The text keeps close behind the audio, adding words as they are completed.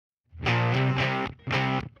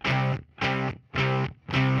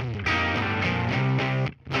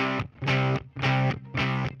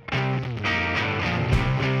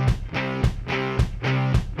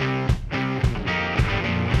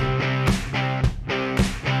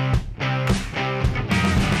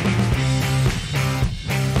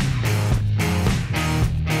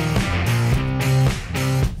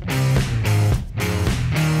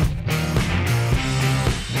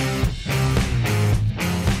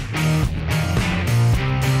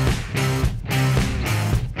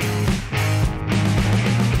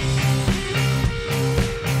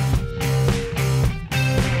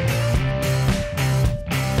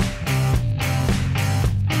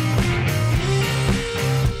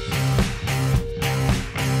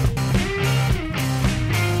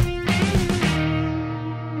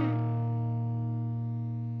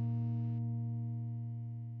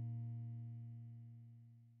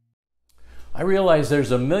I realize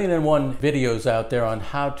there's 1,000,001 videos out there on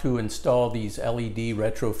how to install these LED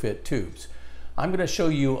retrofit tubes. I'm going to show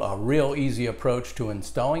you a real easy approach to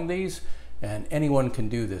installing these, and anyone can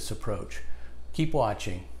do this approach. Keep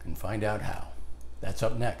watching and find out how. That's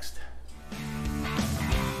up next.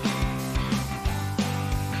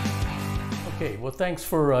 Okay, well, thanks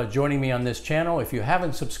for joining me on this channel. If you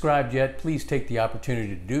haven't subscribed yet, please take the opportunity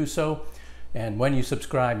to do so. And when you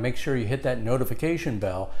subscribe, make sure you hit that notification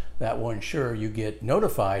bell. That will ensure you get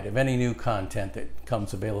notified of any new content that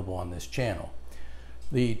comes available on this channel.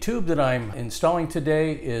 The tube that I'm installing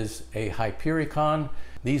today is a Hypericon.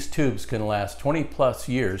 These tubes can last 20+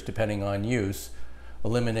 years depending on use,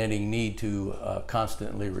 eliminating need to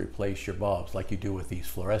constantly replace your bulbs like you do with these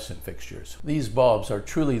fluorescent fixtures. These bulbs are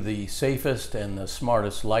truly the safest and the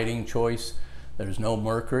smartest lighting choice. There's no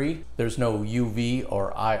mercury, there's no UV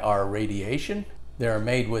or IR radiation. They are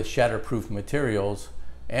made with shatterproof materials,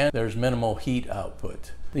 and there's minimal heat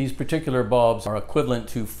output. These particular bulbs are equivalent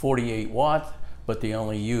to 48 watts, but they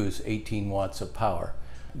only use 18 watts of power.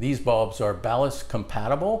 These bulbs are ballast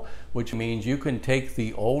compatible, which means you can take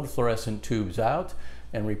the old fluorescent tubes out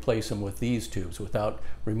and replace them with these tubes without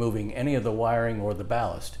removing any of the wiring or the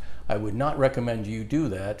ballast. I would not recommend you do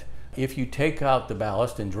that. If you take out the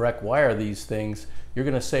ballast and direct wire these things, you're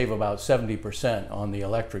going to save about 70% on the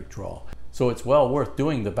electric draw. So it's well worth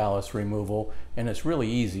doing the ballast removal, and it's really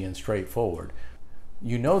easy and straightforward.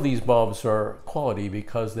 You know these bulbs are quality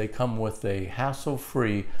because they come with a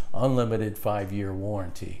hassle-free, unlimited 5-year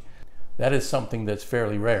warranty. That is something that's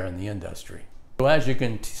fairly rare in the industry. So as you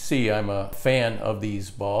can see, I'm a fan of these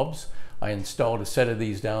bulbs. I installed a set of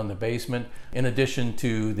these down in the basement. In addition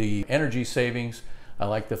to the energy savings, I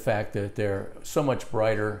like the fact that they're so much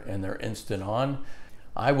brighter and they're instant on.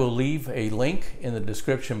 I will leave a link in the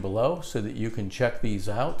description below so that you can check these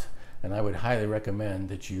out, and I would highly recommend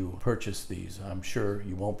that you purchase these. I'm sure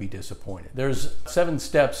you won't be disappointed. There's 7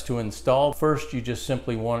 steps to install. First, you just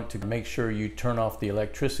simply want to make sure you turn off the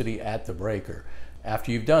electricity at the breaker.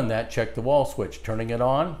 After you've done that, check the wall switch, turning it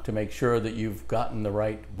on to make sure that you've gotten the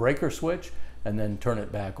right breaker switch, and then turn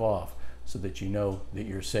it back off so that you know that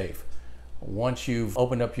you're safe. Once you've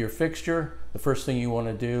opened up your fixture, the first thing you want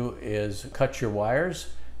to do is cut your wires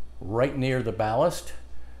right near the ballast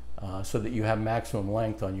so that you have maximum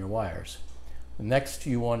length on your wires. Next,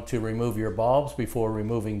 you want to remove your bulbs before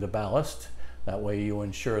removing the ballast. That way you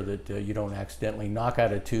ensure that you don't accidentally knock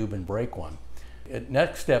out a tube and break one.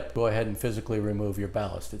 Next step, go ahead and physically remove your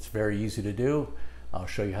ballast. It's very easy to do. I'll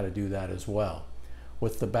show you how to do that as well.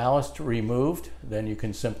 With the ballast removed, then you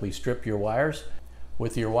can simply strip your wires.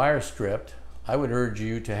 With your wires stripped, I would urge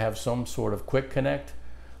you to have some sort of quick connect.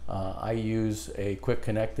 I use a quick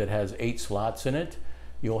connect that has 8 slots in it.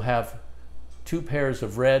 You'll have 2 pairs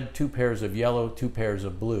of red, 2 pairs of yellow, 2 pairs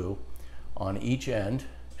of blue on each end,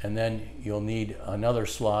 and then you'll need another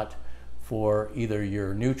slot for either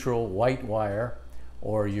your neutral white wire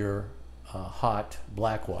or your hot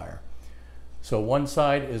black wire. So one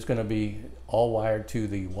side is going to be all wired to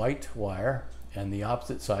the white wire, and the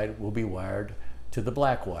opposite side will be wired to the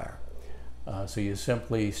black wire. So you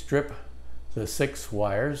simply strip the 6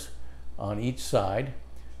 wires on each side,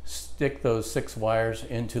 stick those 6 wires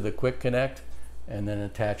into the quick connect, and then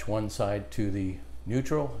attach one side to the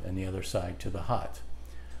neutral and the other side to the hot.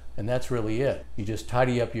 And that's really it. You just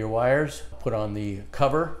tidy up your wires, put on the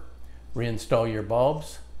cover, reinstall your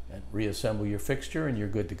bulbs, and reassemble your fixture, and you're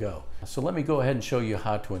good to go. So let me go ahead and show you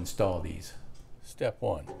how to install these. Step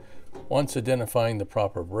 1. Once identifying the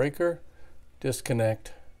proper breaker,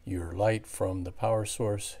 disconnect your light from the power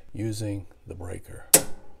source using the breaker.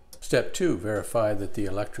 Step 2, verify that the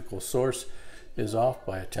electrical source is off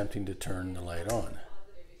by attempting to turn the light on.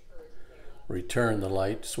 Return the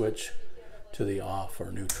light switch to the off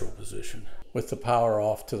or neutral position. With the power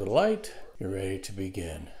off to the light, you're ready to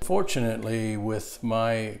begin. Fortunately, with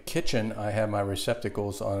my kitchen, I have my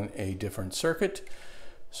receptacles on a different circuit,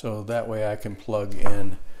 so that way I can plug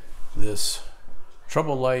in this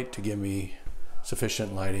trouble light to give me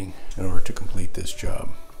sufficient lighting in order to complete this job.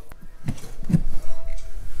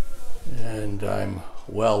 And I'm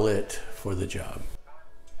well lit for the job.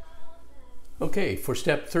 Okay, for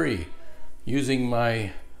step 3, using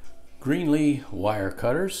my Greenlee wire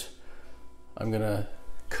cutters, I'm going to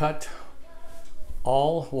cut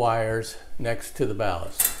all wires next to the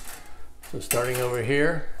ballast. So starting over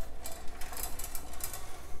here,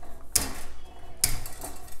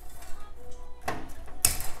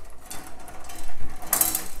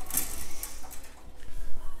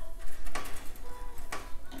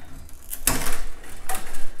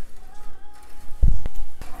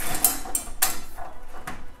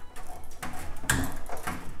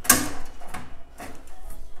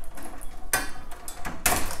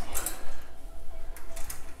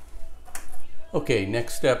 Okay,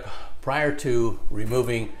 next step, prior to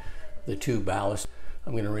removing the two ballasts,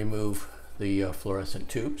 I'm going to remove the fluorescent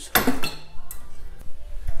tubes.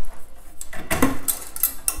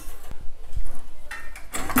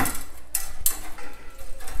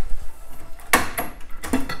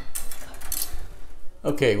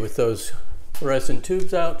 Okay, with those fluorescent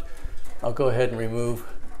tubes out, I'll go ahead and remove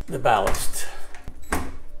the ballast.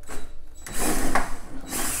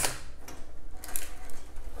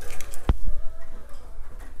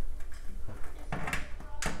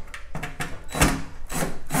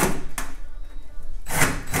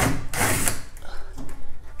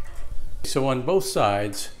 So on both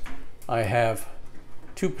sides, I have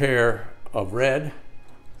two pair of red,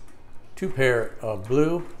 two pair of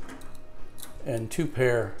blue, and two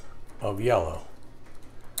pair of yellow.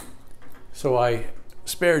 So I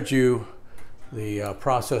spared you the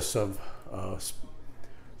process of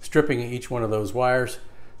stripping each one of those wires.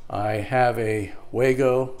 I have a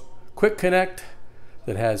Wago quick connect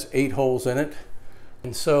that has 8 holes in it.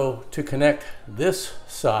 And so to connect this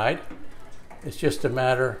side, it's just a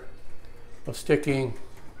matter of sticking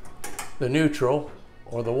the neutral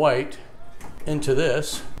or the white into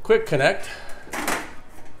this quick connect,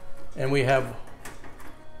 and we have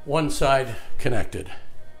one side connected.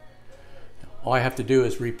 All I have to do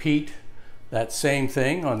is repeat that same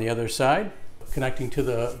thing on the other side, connecting to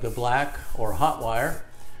the black or hot wire,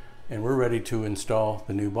 and we're ready to install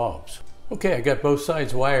the new bulbs. Okay, I got both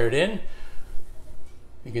sides wired in.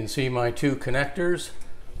 You can see my 2 connectors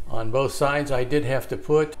on both sides. I did have to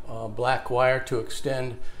put a black wire to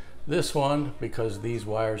extend this one because these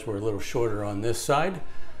wires were a little shorter on this side,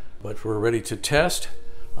 but we're ready to test.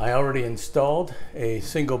 I already installed a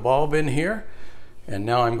single bulb in here, and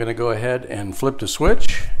now I'm going to go ahead and flip the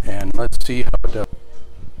switch and let's see how it does.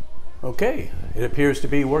 Okay, it appears to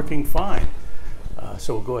be working fine.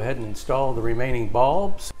 So we'll go ahead and install the remaining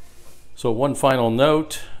bulbs. So one final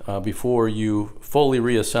note before you fully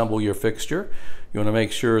reassemble your fixture, you want to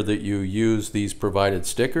make sure that you use these provided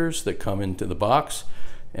stickers that come into the box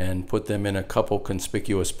and put them in a couple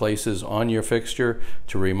conspicuous places on your fixture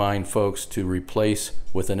to remind folks to replace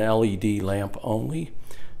with an LED lamp only,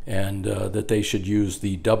 and that they should use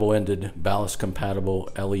the double-ended ballast compatible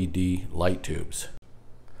LED light tubes.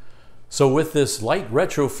 So with this light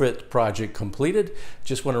retrofit project completed,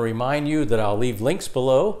 just want to remind you that I'll leave links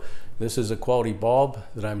below. This is a quality bulb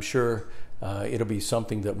that I'm sure it'll be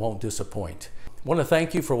something that won't disappoint. I want to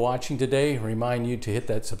thank you for watching today. Remind you to hit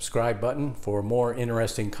that subscribe button for more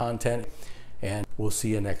interesting content, and we'll see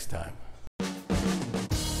you next time.